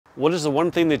What is the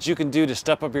one thing that you can do to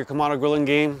step up your Kamado grilling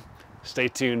game? Stay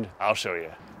tuned, I'll show you.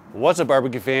 What's up,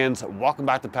 barbecue fans? Welcome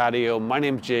back to Patio. My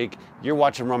name's Jake. You're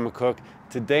watching Rum and Cook.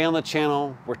 Today on the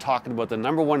channel, we're talking about the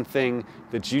number one thing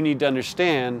that you need to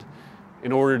understand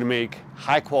in order to make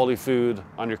high quality food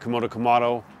on your Komodo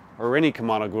Kamado or any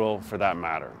Kamado grill for that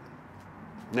matter.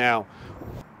 Now,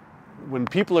 when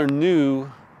people are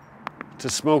new to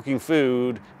smoking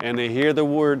food and they hear the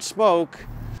word smoke,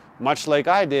 much like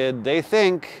I did, they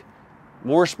think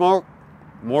more smoke,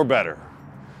 more better.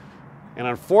 And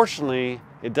unfortunately,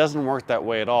 it doesn't work that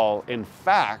way at all. In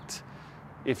fact,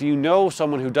 if you know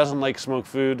someone who doesn't like smoked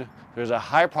food, there's a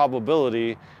high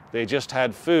probability they just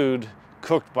had food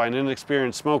cooked by an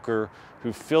inexperienced smoker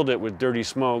who filled it with dirty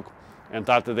smoke and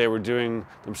thought that they were doing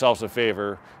themselves a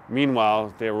favor.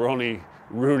 Meanwhile, they were only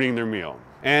ruining their meal.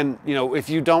 And you know, if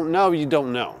you don't know, you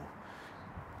don't know.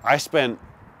 I spent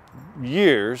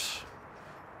years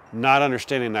not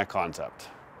understanding that concept.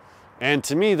 And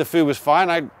to me, the food was fine.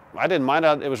 I didn't mind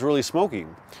it was really smoky.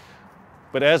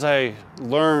 But as I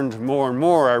learned more and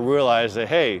more, I realized that,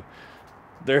 hey,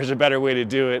 there's a better way to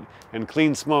do it, and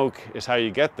clean smoke is how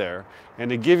you get there. And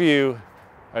to give you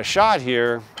a shot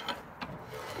here,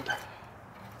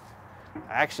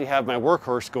 I actually have my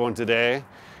workhorse going today,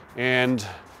 and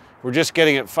we're just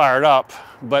getting it fired up,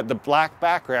 but the black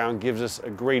background gives us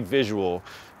a great visual.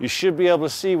 You should be able to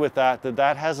see with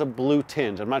that has a blue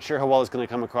tinge. I'm not sure how well it's going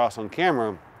to come across on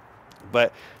camera,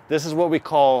 but this is what we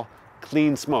call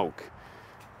clean smoke.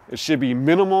 It should be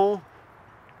minimal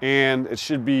and it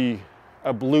should be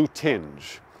a blue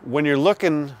tinge. When you're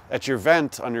looking at your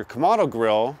vent on your Kamado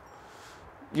grill,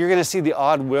 you're going to see the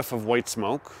odd whiff of white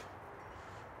smoke.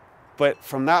 But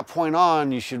from that point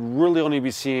on, you should really only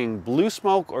be seeing blue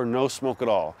smoke or no smoke at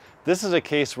all. This is a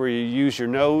case where you use your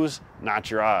nose, not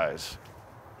your eyes.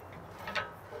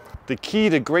 The key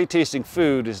to great tasting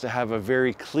food is to have a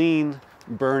very clean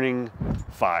burning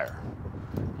fire.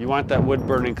 You want that wood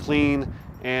burning clean.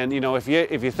 And you know, if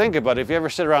you think about it, if you ever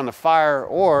sit around the fire,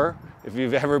 or if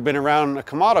you've ever been around a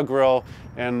Kamado grill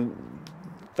and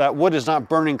that wood is not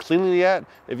burning cleanly yet,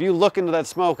 if you look into that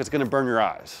smoke, it's going to burn your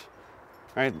eyes,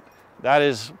 right? That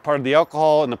is part of the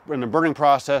alcohol and the burning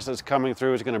process that's coming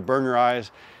through. It's going to burn your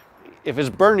eyes. If it's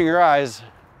burning your eyes,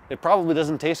 it probably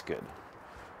doesn't taste good,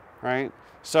 right?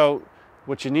 So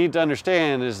what you need to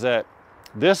understand is that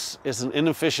this is an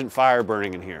inefficient fire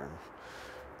burning in here.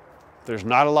 There's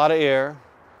not a lot of air.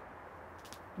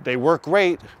 They work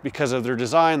great because of their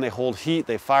design. They hold heat,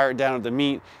 they fire it down at the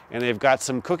meat, and they've got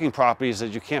some cooking properties that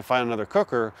you can't find in another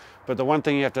cooker. But the one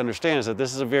thing you have to understand is that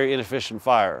this is a very inefficient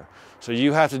fire. So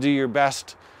you have to do your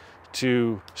best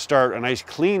to start a nice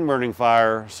clean burning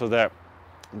fire so that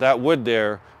that wood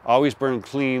there always burns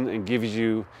clean and gives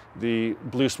you the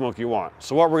blue smoke you want.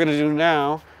 So what we're going to do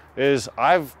now is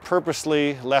I've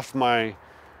purposely left my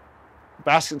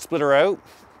basket splitter out.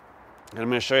 And I'm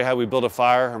going to show you how we build a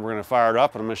fire, and we're going to fire it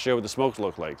up, and I'm going to show you what the smokes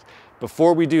look like.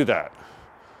 Before we do that,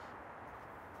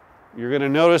 you're going to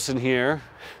notice in here,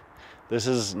 this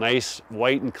is nice,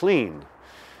 white, and clean.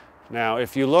 Now,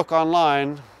 if you look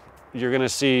online, you're going to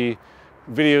see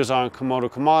videos on Komodo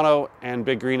Kamado and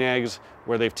Big Green Eggs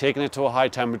where they've taken it to a high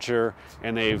temperature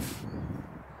and they've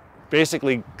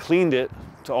basically cleaned it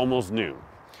to almost new.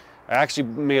 I actually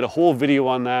made a whole video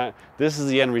on that. This is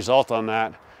the end result on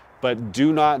that. But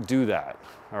do not do that,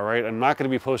 all right? I'm not gonna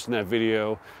be posting that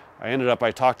video. I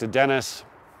talked to Dennis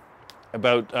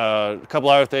about a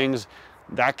couple other things.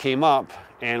 That came up,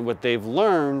 and what they've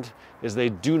learned is they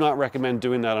do not recommend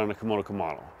doing that on a Komodo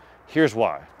Kamado. Here's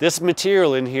why. This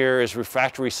material in here is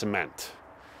refractory cement.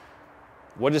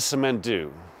 What does cement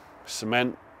do?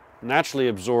 Cement naturally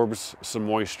absorbs some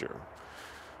moisture.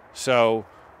 So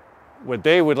what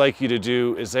they would like you to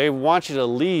do is they want you to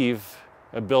leave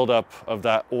a buildup of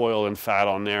that oil and fat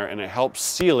on there, and it helps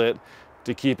seal it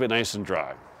to keep it nice and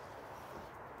dry.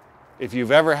 If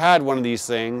you've ever had one of these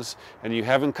things and you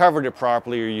haven't covered it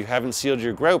properly or you haven't sealed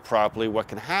your grout properly, what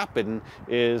can happen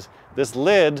is this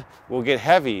lid will get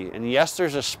heavy. And yes,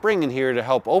 there's a spring in here to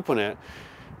help open it,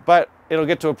 but it'll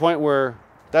get to a point where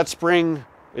that spring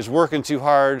is working too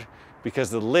hard because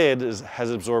the lid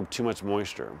has absorbed too much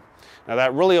moisture. Now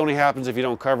that really only happens if you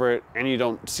don't cover it and you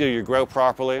don't seal your grout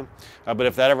properly. But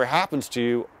if that ever happens to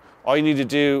you, all you need to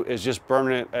do is just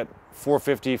burn it at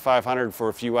 450, 500 for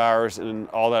a few hours, and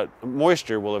all that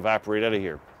moisture will evaporate out of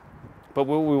here. But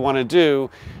what we want to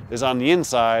do is on the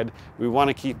inside, we want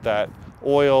to keep that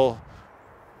oil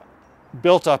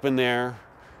built up in there,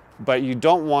 but you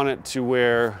don't want it to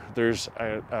where there's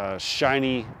a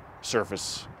shiny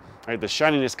surface. Right? The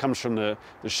shininess comes from the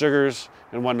sugars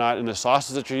and whatnot in the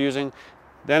sauces that you're using.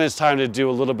 Then it's time to do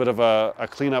a little bit of a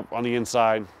cleanup on the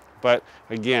inside. But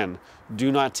again,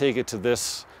 do not take it to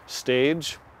this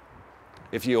stage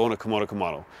if you own a Komodo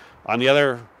Kamado. On the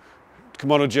other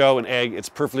Komodo Joe and Egg, it's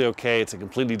perfectly okay. It's a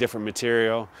completely different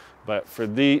material. But for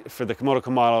the Komodo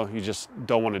Kamado, you just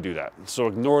don't want to do that. So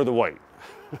ignore the white.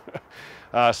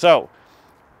 So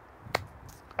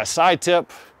a side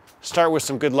tip, start with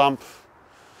some good lump.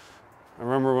 I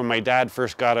remember when my dad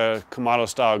first got a Kamado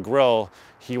style grill,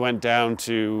 he went down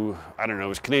to, I don't know, it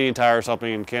was Canadian Tire or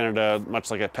something in Canada,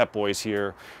 much like a Pep Boys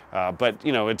here. But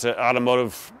you know, it's an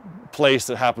automotive place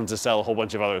that happens to sell a whole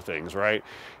bunch of other things, right?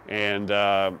 And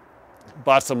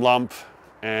bought some lump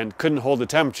and couldn't hold the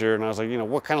temperature. And I was like, you know,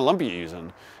 what kind of lump are you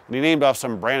using? And he named off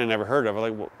some brand I never heard of. I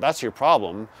was like, well, that's your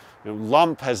problem. You know,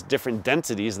 lump has different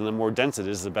densities, and the more dense it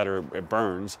is, the better it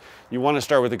burns. You want to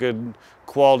start with a good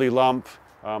quality lump.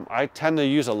 I tend to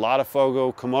use a lot of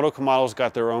Fogo. Komodo Kamado's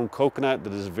got their own coconut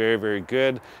that is very, very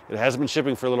good. It hasn't been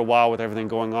shipping for a little while with everything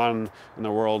going on in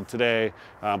the world today,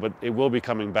 but it will be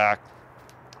coming back.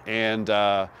 And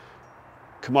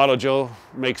Kamado Joe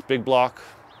makes big block.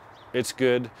 It's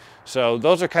good. So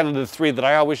those are kind of the three that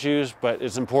I always use, but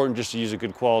it's important just to use a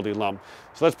good quality lump.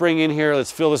 So let's bring in here,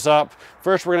 let's fill this up.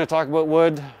 First, we're going to talk about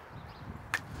wood.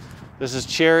 This is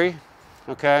cherry,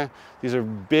 okay? These are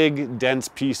big, dense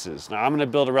pieces. Now I'm going to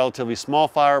build a relatively small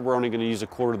fire. We're only going to use a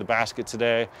quarter of the basket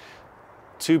today.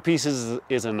 2 pieces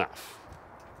is enough.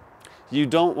 You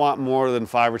don't want more than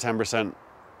 5 or 10%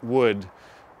 wood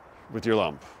with your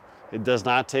lump. It does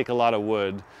not take a lot of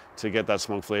wood to get that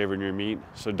smoke flavor in your meat.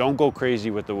 So don't go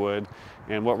crazy with the wood.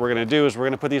 And what we're going to do is we're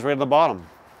going to put these right on the bottom.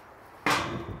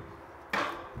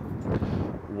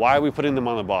 Why are we putting them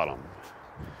on the bottom?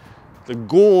 The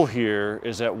goal here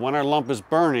is that when our lump is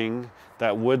burning,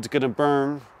 that wood's going to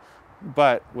burn,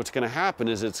 but what's going to happen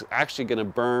is it's actually going to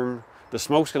burn, the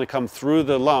smoke's going to come through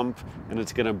the lump, and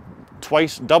it's going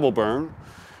to double burn,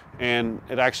 and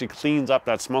it actually cleans up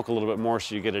that smoke a little bit more,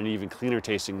 so you get an even cleaner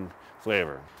tasting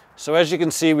flavor. So as you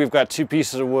can see, we've got 2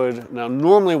 pieces of wood. Now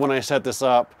normally when I set this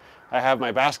up, I have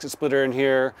my basket splitter in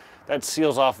here. That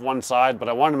seals off one side, but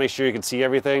I wanted to make sure you can see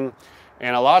everything.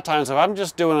 And a lot of times if I'm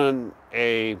just doing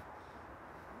a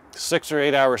 6 or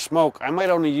 8 hour smoke, I might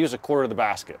only use a quarter of the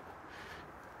basket.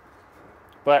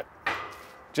 But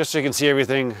just so you can see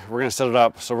everything, we're going to set it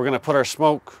up. So we're going to put our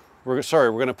smoke, we're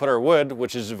going to put our wood,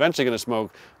 which is eventually going to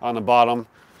smoke, on the bottom.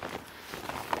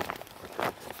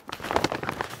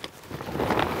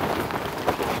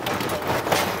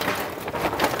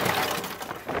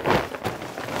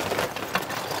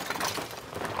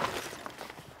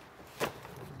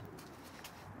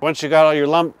 Once you got all your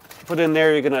lump put in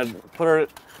there, you're going to put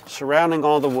it surrounding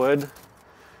all the wood.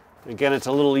 Again, it's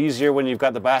a little easier when you've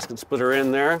got the basket splitter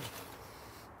in there.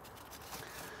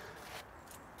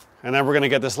 And then we're going to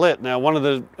get this lit. Now, one of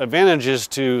the advantages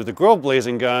to the grill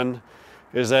blazing gun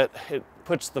is that it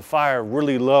puts the fire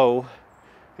really low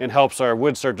and helps our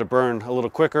wood start to burn a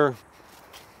little quicker.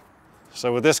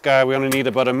 So with this guy, we only need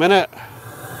about a minute.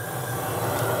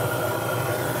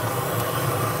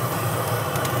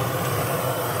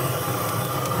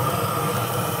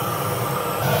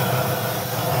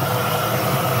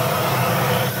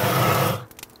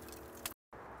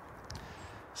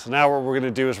 So now what we're going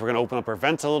to do is we're going to open up our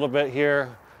vents a little bit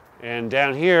here, and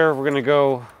down here we're going to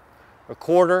go a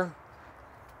quarter,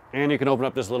 and you can open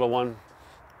up this little one.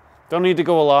 Don't need to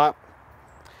go a lot.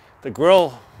 The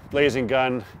grill blazing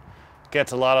gun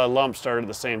gets a lot of lumps started at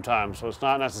the same time, so it's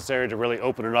not necessary to really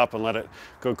open it up and let it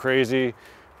go crazy.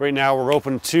 Right now we're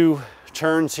open 2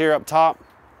 turns here up top,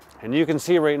 and you can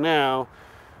see right now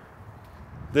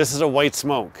this is a white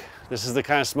smoke. This is the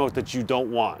kind of smoke that you don't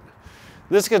want.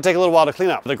 This is going to take a little while to clean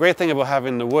up. The great thing about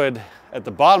having the wood at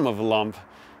the bottom of the lump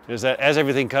is that as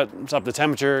everything comes up to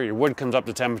temperature, your wood comes up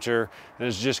to temperature, and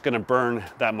it's just going to burn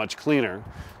that much cleaner.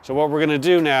 So what we're going to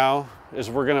do now is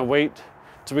we're going to wait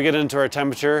till we get into our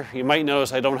temperature. You might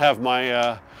notice I don't have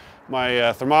my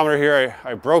thermometer here.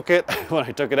 I broke it when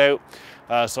I took it out,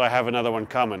 so I have another one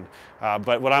coming.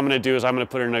 But what I'm going to do is I'm going to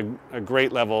put in a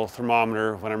grate level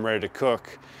thermometer when I'm ready to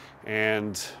cook,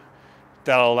 and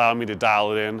that'll allow me to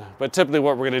dial it in. But typically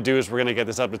what we're going to do is we're going to get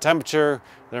this up to temperature,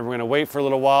 then we're going to wait for a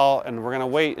little while, and we're going to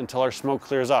wait until our smoke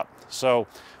clears up. So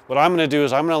what I'm going to do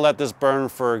is I'm going to let this burn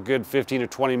for a good 15 or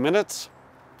 20 minutes,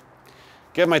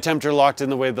 get my temperature locked in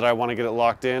the way that I want to get it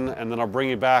locked in, and then I'll bring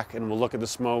you back and we'll look at the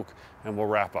smoke and we'll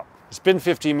wrap up. It's been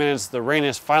 15 minutes, the rain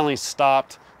has finally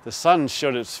stopped, the sun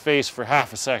showed its face for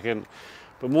half a second,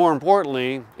 but more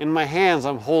importantly, in my hands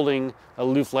I'm holding a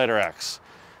Loop Lighter X.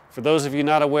 For those of you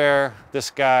not aware,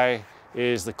 this guy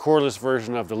is the cordless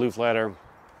version of the Loop Lighter.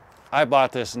 I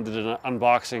bought this and did an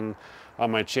unboxing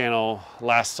on my channel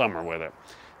last summer with it.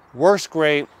 Works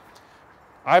great.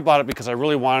 I bought it because I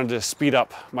really wanted to speed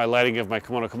up my lighting of my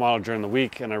Komodo Kamado during the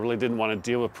week, and I really didn't want to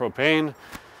deal with propane.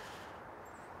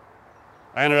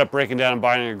 I ended up breaking down and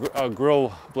buying a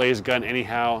grill blaze gun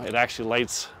anyhow. It actually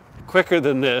lights quicker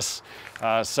than this,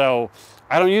 so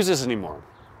I don't use this anymore.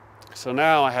 So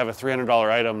now I have a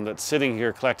 $300 item that's sitting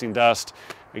here collecting dust.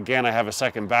 Again, I have a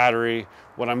second battery.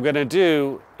 What I'm gonna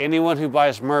do, anyone who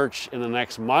buys merch in the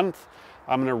next month,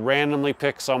 I'm gonna randomly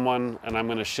pick someone and I'm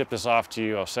gonna ship this off to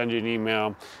you. I'll send you an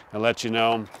email and let you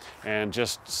know and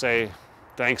just say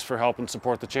thanks for helping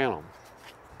support the channel.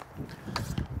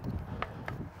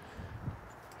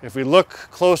 If we look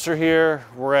closer here,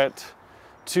 we're at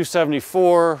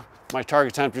 274. My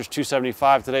target temperature is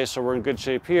 275 today, so we're in good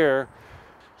shape here.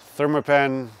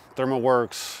 Thermopen,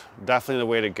 ThermoWorks, definitely the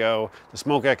way to go. The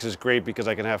SmokeX is great because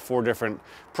I can have 4 different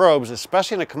probes,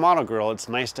 especially in a Kamado grill. It's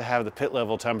nice to have the pit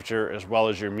level temperature as well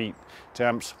as your meat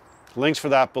temps. Links for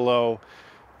that below.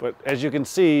 But as you can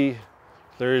see,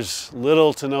 there's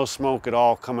little to no smoke at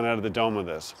all coming out of the dome of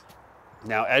this.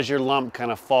 Now, as your lump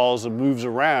kind of falls and moves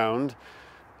around,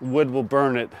 wood will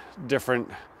burn at different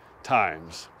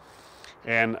times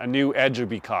and a new edge will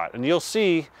be caught. And you'll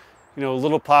see,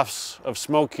 little puffs of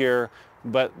smoke here,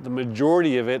 but the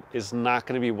majority of it is not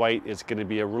going to be white. It's going to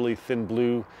be a really thin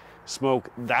blue smoke.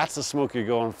 That's the smoke you're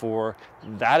going for.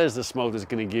 That is the smoke that's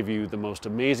going to give you the most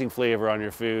amazing flavor on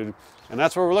your food. And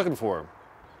that's what we're looking for.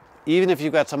 Even if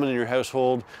you've got someone in your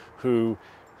household who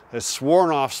has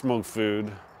sworn off smoked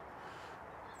food,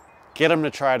 get them to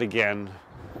try it again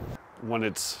when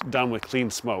it's done with clean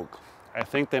smoke. I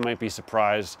think they might be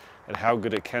surprised at how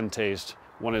good it can taste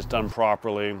when it's done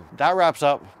properly. That wraps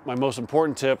up my most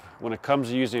important tip when it comes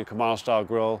to using a Kamado style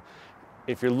grill.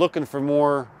 If you're looking for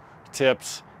more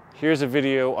tips, here's a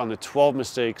video on the 12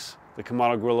 mistakes the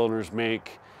Kamado grill owners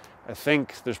make. I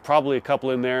think there's probably a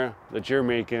couple in there that you're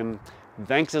making.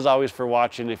 Thanks as always for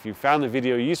watching. If you found the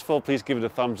video useful, please give it a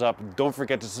thumbs up. Don't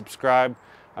forget to subscribe.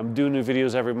 I'm doing new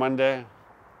videos every Monday.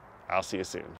 I'll see you soon.